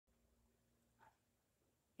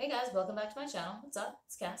Hey guys, welcome back to my channel. What's up?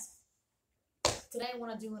 It's Cass. Today I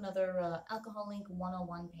want to do another Alcohol Ink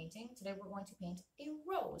 101 painting. Today we're going to paint a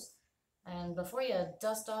rose. And before you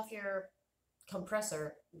dust off your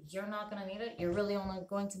compressor, you're not going to need it. You're really only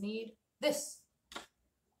going to need this.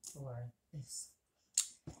 Or this.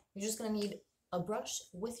 You're just going to need a brush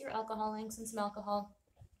with your alcohol inks and some alcohol.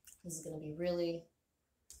 This is going to be really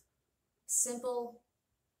simple.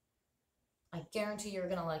 I guarantee you're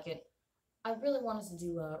going to like it. I really wanted to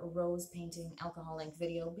do a rose painting alcohol ink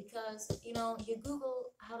video because, you Google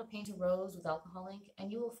how to paint a rose with alcohol ink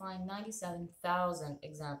and you will find 97,000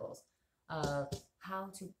 examples of how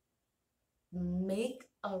to make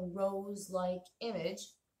a rose-like image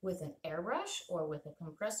with an airbrush or with a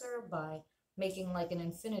compressor by making like an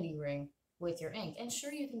infinity ring with your ink. And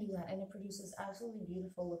sure, you can do that and it produces absolutely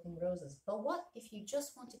beautiful looking roses. But what if you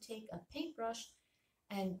just want to take a paintbrush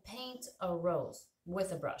and paint a rose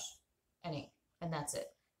with a brush and ink, and that's it?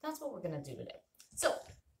 That's what we're going to do today. So,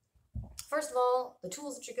 first of all, the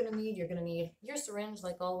tools that you're going to need your syringe,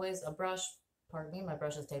 like always, a brush. Pardon me, my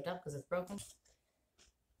brush is taped up because it's broken.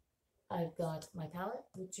 I've got my palette,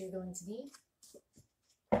 which you're going to need.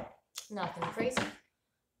 Nothing crazy.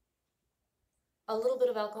 A little bit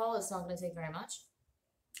of alcohol, it's not going to take very much.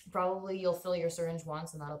 Probably you'll fill your syringe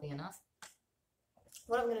once and that'll be enough.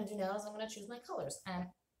 What I'm going to do now is I'm going to choose my colors. And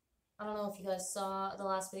I don't know if you guys saw the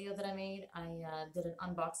last video that I made. I did an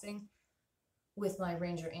unboxing with my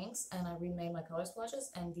Ranger inks and I remade my color swatches,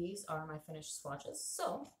 and these are my finished swatches.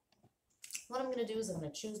 So what I'm going to do is I'm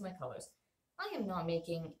going to choose my colors. I am not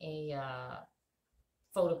making a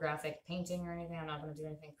photographic painting or anything. I'm not going to do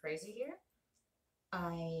anything crazy here.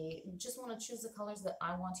 I just want to choose the colors that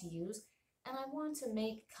I want to use, and I want to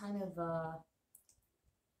make kind of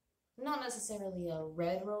not necessarily a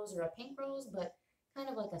red rose or a pink rose, but kind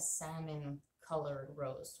of like a salmon colored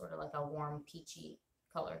rose, sort of like a warm peachy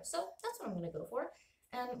color. So that's what I'm going to go for.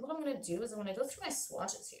 And what I'm going to do is I'm going to go through my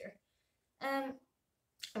swatches here. And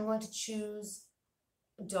I'm going to choose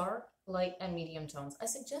dark, light, and medium tones. I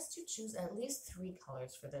suggest you choose at least 3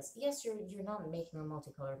 colors for this. Yes, you're not making a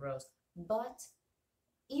multicolored rose, but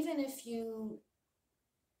even if you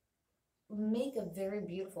make a very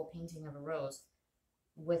beautiful painting of a rose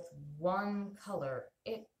with one color,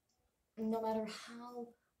 no matter how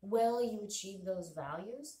well you achieve those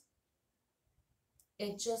values,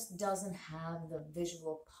 it just doesn't have the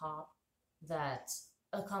visual pop that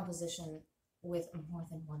a composition with more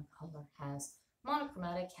than one color has.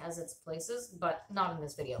 Monochromatic has its places, but not in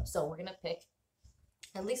this video. So we're going to pick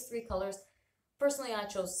at least 3 colors. Personally, I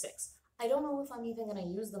chose 6. I don't know if I'm even going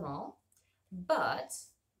to use them all, but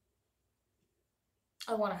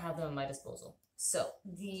I want to have them at my disposal. So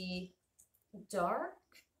the dark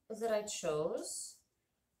that I chose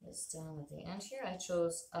is down at the end here. I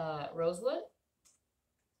chose rosewood.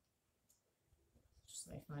 Just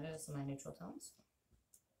let me find it. It's in my neutral tones.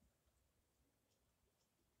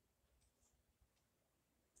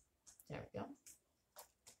 There we go.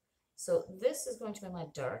 So this is going to be my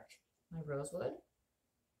dark, my rosewood.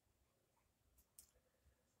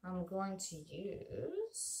 I'm going to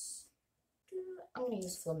use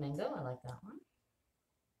flamingo. I like that one.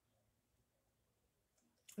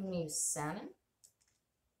 I'm going to use salmon,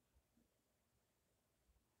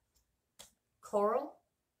 coral.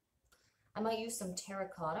 I might use some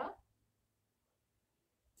terracotta,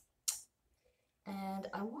 and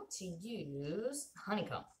I want to use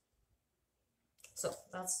honeycomb. So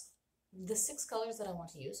that's the 6 colors that I want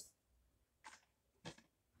to use.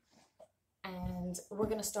 And we're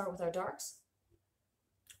going to start with our darks,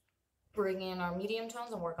 bring in our medium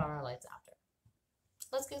tones, and work on our lights after.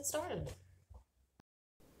 Let's get started.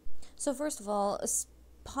 So first of all,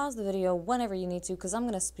 pause the video whenever you need to, because I'm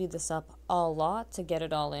going to speed this up a lot to get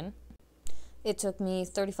it all in. It took me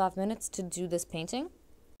 35 minutes to do this painting,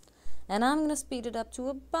 and I'm going to speed it up to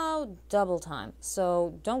about double time.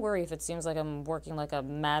 So don't worry if it seems like I'm working like a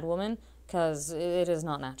mad woman, because it is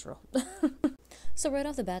not natural. So right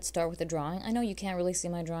off the bat, start with the drawing. I know you can't really see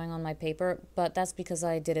my drawing on my paper, but that's because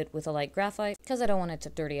I did it with a light graphite, because I don't want it to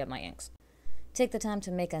dirty up my inks. Take the time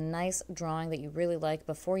to make a nice drawing that you really like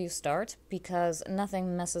before you start, because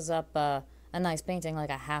nothing messes up a nice painting like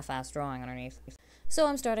a half-assed drawing underneath. So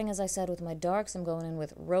I'm starting, as I said, with my darks. I'm going in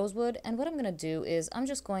with rosewood, and what I'm going to do is I'm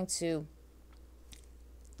just going to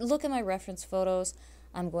look at my reference photos.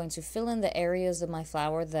 I'm going to fill in the areas of my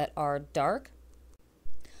flower that are dark.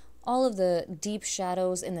 All of the deep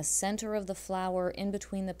shadows in the center of the flower, in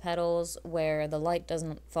between the petals, where the light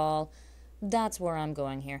doesn't fall, that's where I'm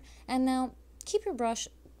going here. And now, keep your brush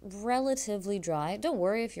relatively dry. Don't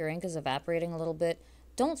worry if your ink is evaporating a little bit.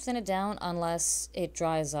 don't thin it down unless it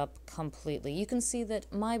dries up completely. You can see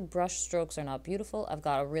that my brush strokes are not beautiful. I've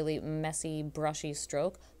got a really messy, brushy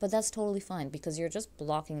stroke, but that's totally fine because you're just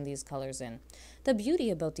blocking these colors in. The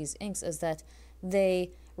beauty about these inks is that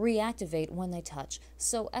they reactivate when they touch.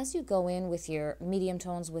 So as you go in with your medium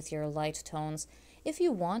tones, with your light tones, if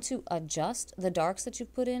you want to adjust the darks that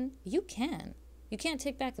you've put in, you can. You can't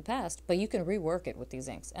take back the past, but you can rework it with these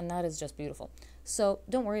inks, and that is just beautiful. So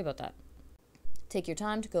don't worry about that. Take your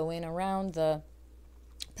time to go in around the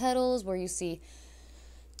petals where you see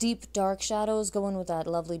deep dark shadows. Go in with that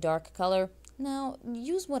lovely dark color. Now,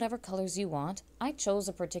 use whatever colors you want. I chose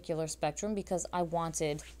a particular spectrum because I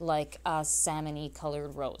wanted like a salmon-y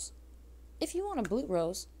colored rose. If you want a blue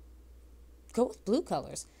rose, go with blue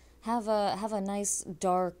colors. Have a nice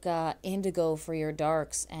dark indigo for your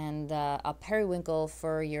darks, and a periwinkle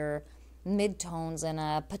for your midtones, and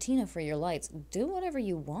a patina for your lights. Do whatever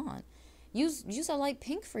you want. Use a light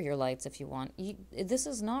pink for your lights if you want. This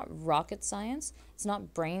is not rocket science. It's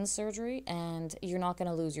not brain surgery, and you're not going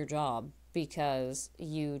to lose your job because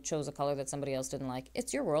you chose a color that somebody else didn't like.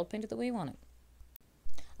 It's your world. Paint it the way you want it.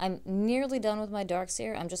 I'm nearly done with my darks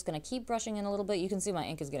here. I'm just going to keep brushing in a little bit. You can see my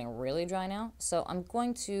ink is getting really dry now. So I'm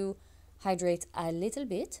going to hydrate a little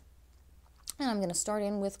bit. And I'm going to start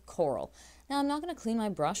in with coral. Now I'm not going to clean my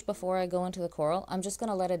brush before I go into the coral. I'm just going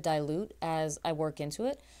to let it dilute as I work into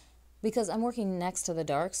it, because I'm working next to the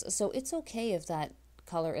darks, so it's okay if that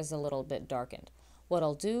color is a little bit darkened. What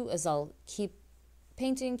I'll do is I'll keep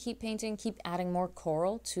painting, keep adding more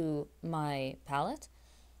coral to my palette,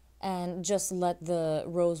 and just let the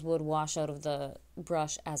rosewood wash out of the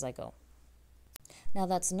brush as I go. Now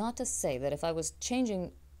that's not to say that if I was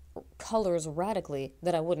changing colors radically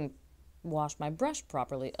that I wouldn't wash my brush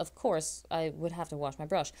properly. Of course, I would have to wash my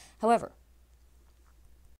brush. However,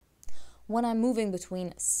 when I'm moving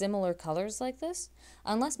between similar colors like this,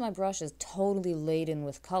 unless my brush is totally laden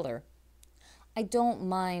with color, I don't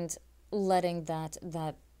mind letting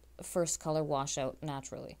that first color wash out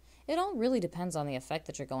naturally. It all really depends on the effect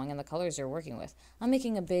that you're going and the colors you're working with. I'm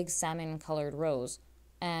making a big salmon colored rose,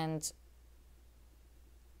 and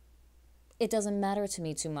it doesn't matter to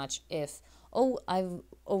me too much if, oh, I've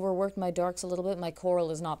overworked my darks a little bit, my coral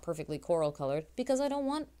is not perfectly coral colored, because I don't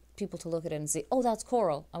want people to look at it and see, oh, that's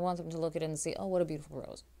coral. I want them to look at it and see, oh, what a beautiful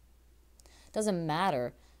rose. It doesn't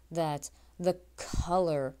matter that the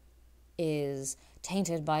color is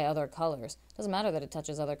tainted by other colors. It doesn't matter that it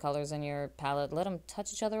touches other colors in your palette. Let them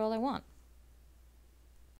touch each other all they want.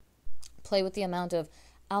 Play with the amount of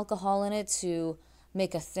alcohol in it to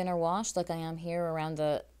make a thinner wash, like I am here around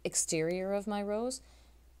the exterior of my rose,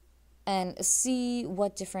 and see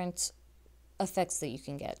what different effects that you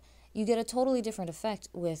can get. You get a totally different effect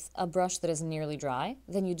with a brush that is nearly dry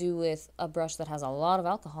than you do with a brush that has a lot of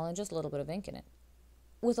alcohol and just a little bit of ink in it.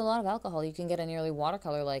 With a lot of alcohol, you can get a nearly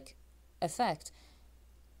watercolor-like effect.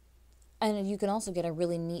 And you can also get a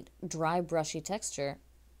really neat, dry, brushy texture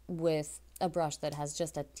with a brush that has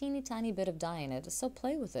just a teeny tiny bit of dye in it. So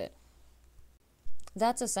play with it.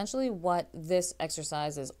 That's essentially what this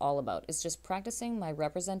exercise is all about. It's just practicing my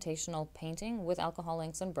representational painting with alcohol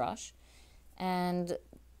inks and brush, and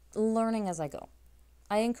learning as I go.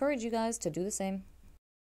 I encourage you guys to do the same.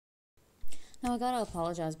 Now I gotta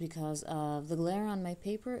apologize because of the glare on my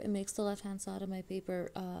paper. It makes the left-hand side of my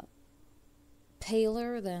paper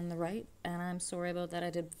paler than the right, and I'm sorry about that. I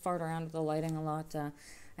did fart around with the lighting a lot.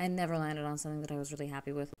 I never landed on something that I was really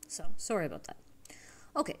happy with, so sorry about that.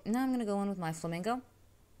 Okay, now I'm gonna go in with my flamingo.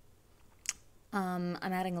 I'm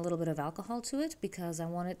adding a little bit of alcohol to it because I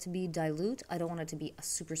want it to be dilute. I don't want it to be a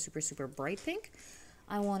super, super, super bright pink.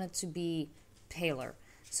 I want it to be paler.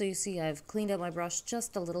 So you see I've cleaned out my brush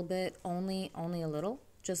just a little bit, only a little,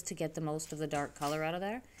 just to get the most of the dark color out of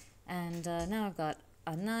there. And now I've got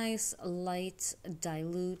a nice, light,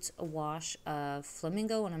 dilute wash of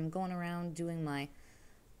flamingo, and I'm going around doing my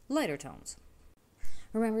lighter tones.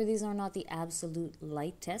 Remember, these are not the absolute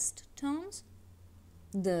lightest tones.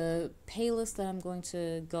 The palest that I'm going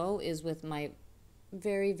to go is with my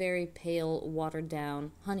very, very pale, watered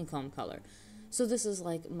down honeycomb color. So this is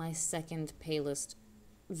like my second palest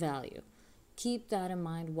value. Keep that in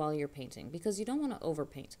mind while you're painting, because you don't want to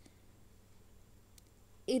overpaint.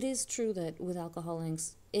 It is true that with alcohol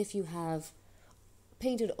inks, if you have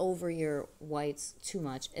painted over your whites too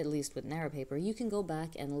much, at least with narrow paper, you can go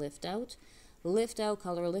back and lift out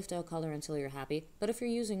color until you're happy. But if you're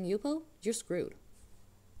using Yupo, you're screwed.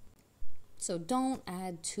 So don't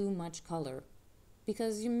add too much color,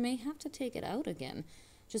 because you may have to take it out again.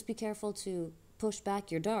 Just be careful to push back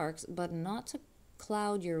your darks, but not to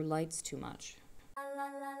cloud your lights too much.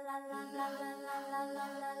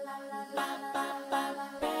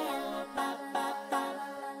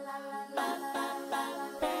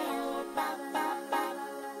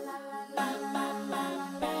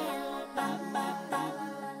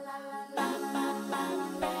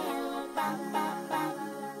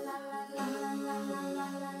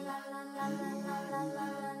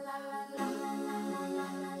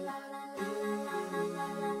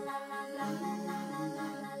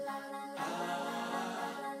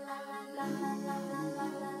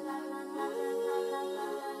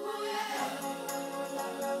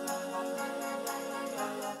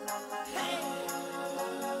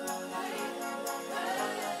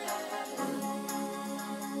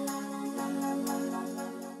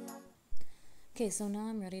 Okay, so now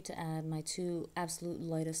I'm ready to add my two absolute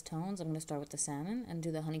lightest tones. I'm going to start with the salmon and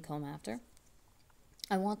do the honeycomb after.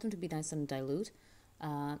 I want them to be nice and dilute.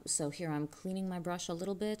 So here I'm cleaning my brush a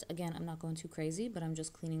little bit. Again, I'm not going too crazy, but I'm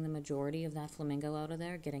just cleaning the majority of that flamingo out of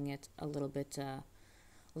there, getting it a little bit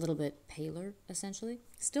paler, essentially.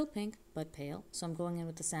 Still pink, but pale. So I'm going in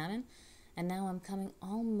with the salmon, and now I'm coming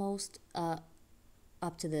almost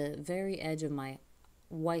up to the very edge of my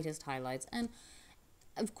whitest highlights. And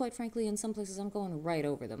quite frankly, in some places I'm going right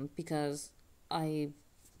over them because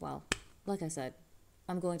well, like I said,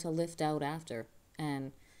 I'm going to lift out after,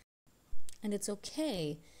 and it's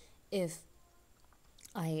okay if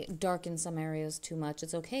I darken some areas too much.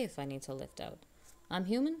 It's okay if I need to lift out. I'm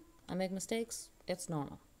human. I make mistakes. It's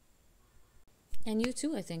normal. And you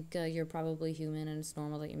too, I think you're probably human and it's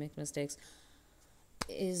normal that you make mistakes.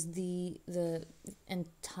 Is the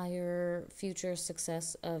entire future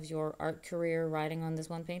success of your art career riding on this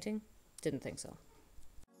one painting? Didn't think so.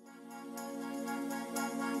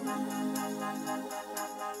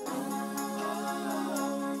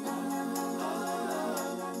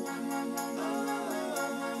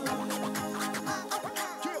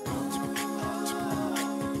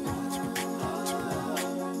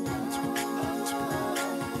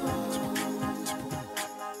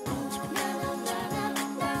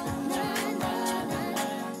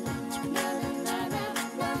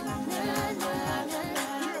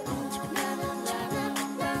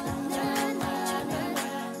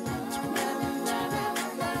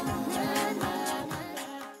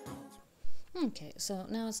 Okay, so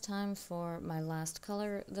now it's time for my last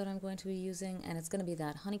color that I'm going to be using, and it's going to be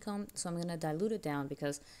that honeycomb. So I'm going to dilute it down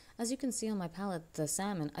because, as you can see on my palette, the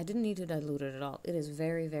salmon, I didn't need to dilute it at all. It is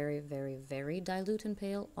very, very, very, very dilute and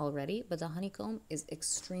pale already, but the honeycomb is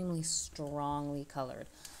extremely strongly colored.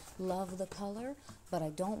 Love the color, but I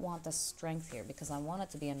don't want the strength here because I want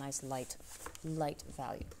it to be a nice light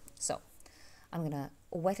value. So I'm going to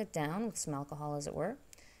wet it down with some alcohol, as it were,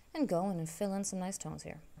 and go in and fill in some nice tones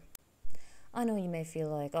here. I know you may feel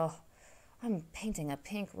like, oh, I'm painting a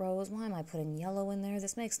pink rose. Why am I putting yellow in there?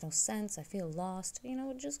 This makes no sense. I feel lost. You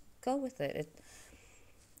know, just go with it.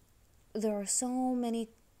 There are so many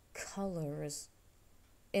colors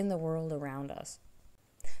in the world around us.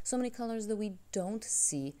 So many colors that we don't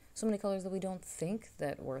see. So many colors that we don't think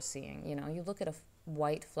that we're seeing. You know, you look at a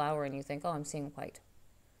white flower and you think, oh, I'm seeing white.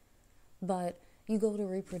 But you go to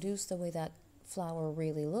reproduce the way that flower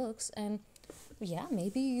really looks, and yeah,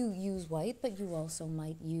 maybe you use white, but you also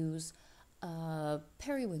might use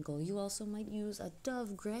periwinkle. You also might use a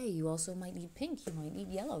dove gray. You also might need pink. You might need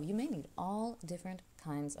yellow. You may need all different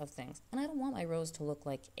kinds of things. And I don't want my rose to look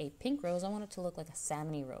like a pink rose. I want it to look like a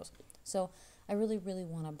salmony rose. So I really, really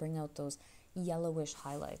want to bring out those yellowish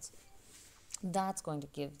highlights. That's going to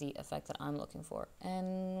give the effect that I'm looking for.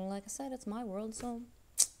 And like I said, it's my world, so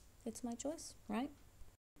it's my choice, right?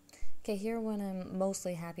 Okay, here when I'm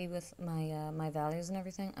mostly happy with my values and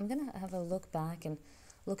everything, I'm going to have a look back and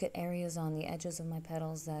look at areas on the edges of my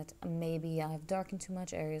petals that maybe I've darkened too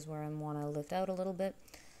much, areas where I want to lift out a little bit,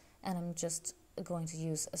 and I'm just going to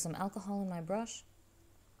use some alcohol in my brush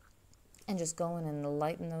and just go in and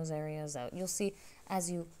lighten those areas out. You'll see as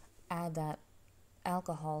you add that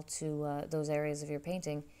alcohol to those areas of your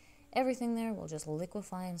painting, everything there will just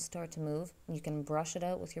liquefy and start to move. You can brush it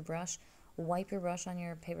out with your brush. Wipe your brush on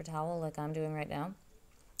your paper towel like I'm doing right now.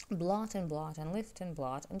 Blot and lift and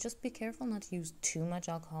blot, and just be careful not to use too much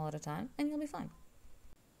alcohol at a time, and you'll be fine.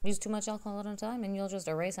 Use too much alcohol at a time and you'll just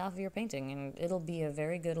erase half of your painting, and it'll be a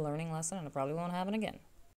very good learning lesson, and it probably won't happen again.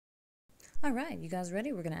 Alright, you guys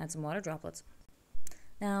ready? We're going to add some water droplets.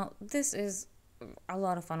 Now, this is a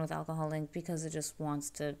lot of fun with alcohol ink because it just wants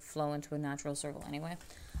to flow into a natural circle anyway.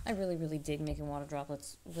 I really, really dig making water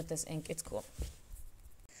droplets with this ink. It's cool.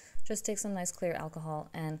 Just take some nice clear alcohol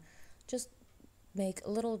and just make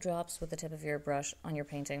little drops with the tip of your brush on your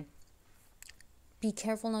painting. Be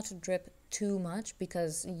careful not to drip too much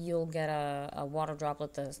because you'll get a water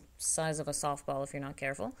droplet the size of a softball if you're not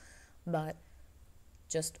careful. But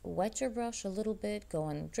just wet your brush a little bit, go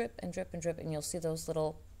and drip and drip and drip, and you'll see those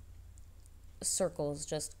little circles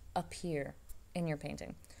just appear in your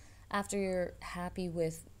painting. After you're happy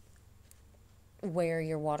with where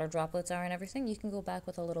your water droplets are and everything, you can go back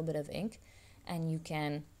with a little bit of ink and you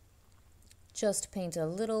can just paint a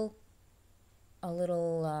little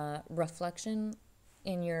reflection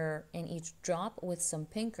in each drop with some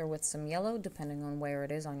pink or with some yellow, depending on where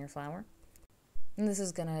it is on your flower. And this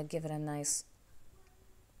is gonna give it a nice,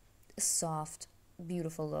 soft,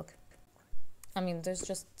 beautiful look. I mean, there's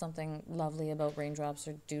just something lovely about raindrops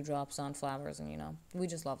or dewdrops on flowers, and you know, we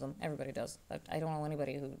just love them. Everybody does. I don't know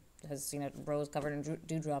anybody who has seen a rose covered in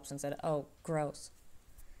dewdrops and said, oh, gross.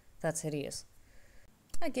 That's hideous.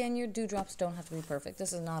 Again, your dewdrops don't have to be perfect.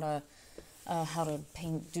 This is not a how to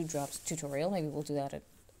paint dewdrops tutorial. Maybe we'll do that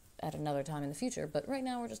at another time in the future, but right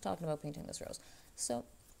now we're just talking about painting this rose. So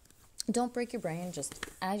don't break your brain. Just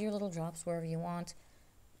add your little drops wherever you want.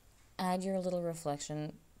 Add your little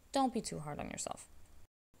reflection. Don't be too hard on yourself.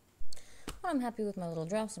 When I'm happy with my little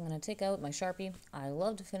drops, I'm going to take out my Sharpie. I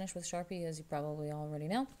love to finish with Sharpie, as you probably already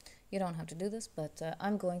know. You don't have to do this, but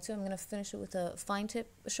I'm going to. I'm going to finish it with a fine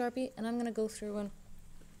tip Sharpie, and I'm going to go through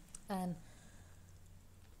and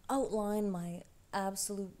outline my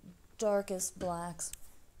absolute darkest blacks.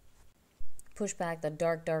 Push back the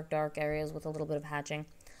dark, dark, dark areas with a little bit of hatching.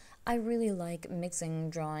 I really like mixing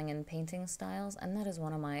drawing and painting styles, and that is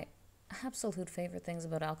one of my absolute favorite things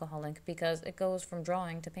about alcohol ink, because it goes from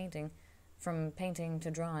drawing to painting, from painting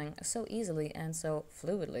to drawing so easily and so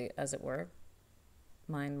fluidly, as it were,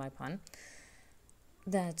 mind my pun,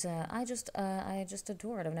 that I just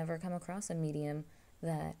adore it. I've never come across a medium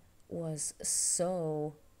that was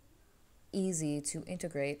so easy to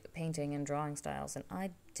integrate painting and drawing styles, and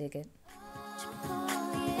I dig it.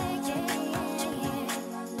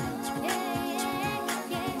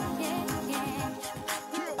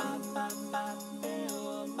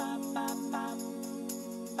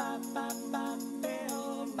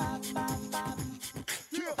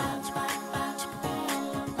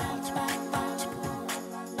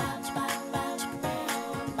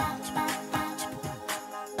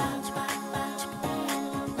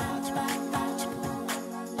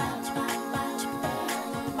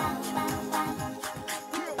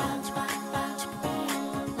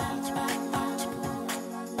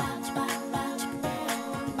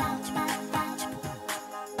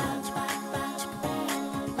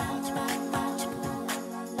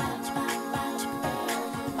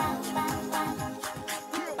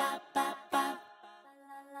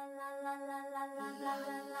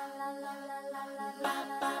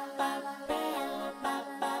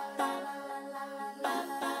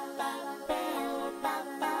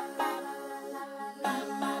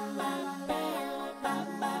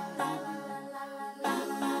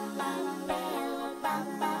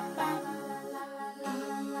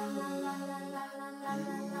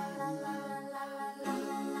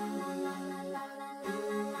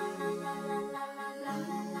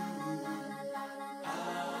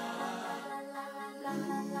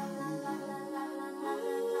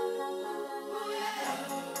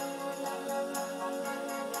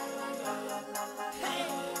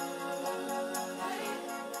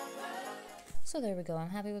 So there we go.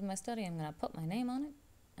 I'm happy with my study. I'm going to put my name on it.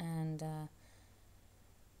 And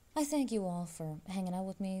I thank you all for hanging out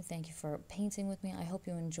with me. Thank you for painting with me. I hope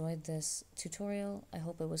you enjoyed this tutorial. I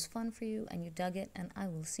hope it was fun for you and you dug it. And I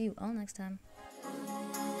will see you all next time.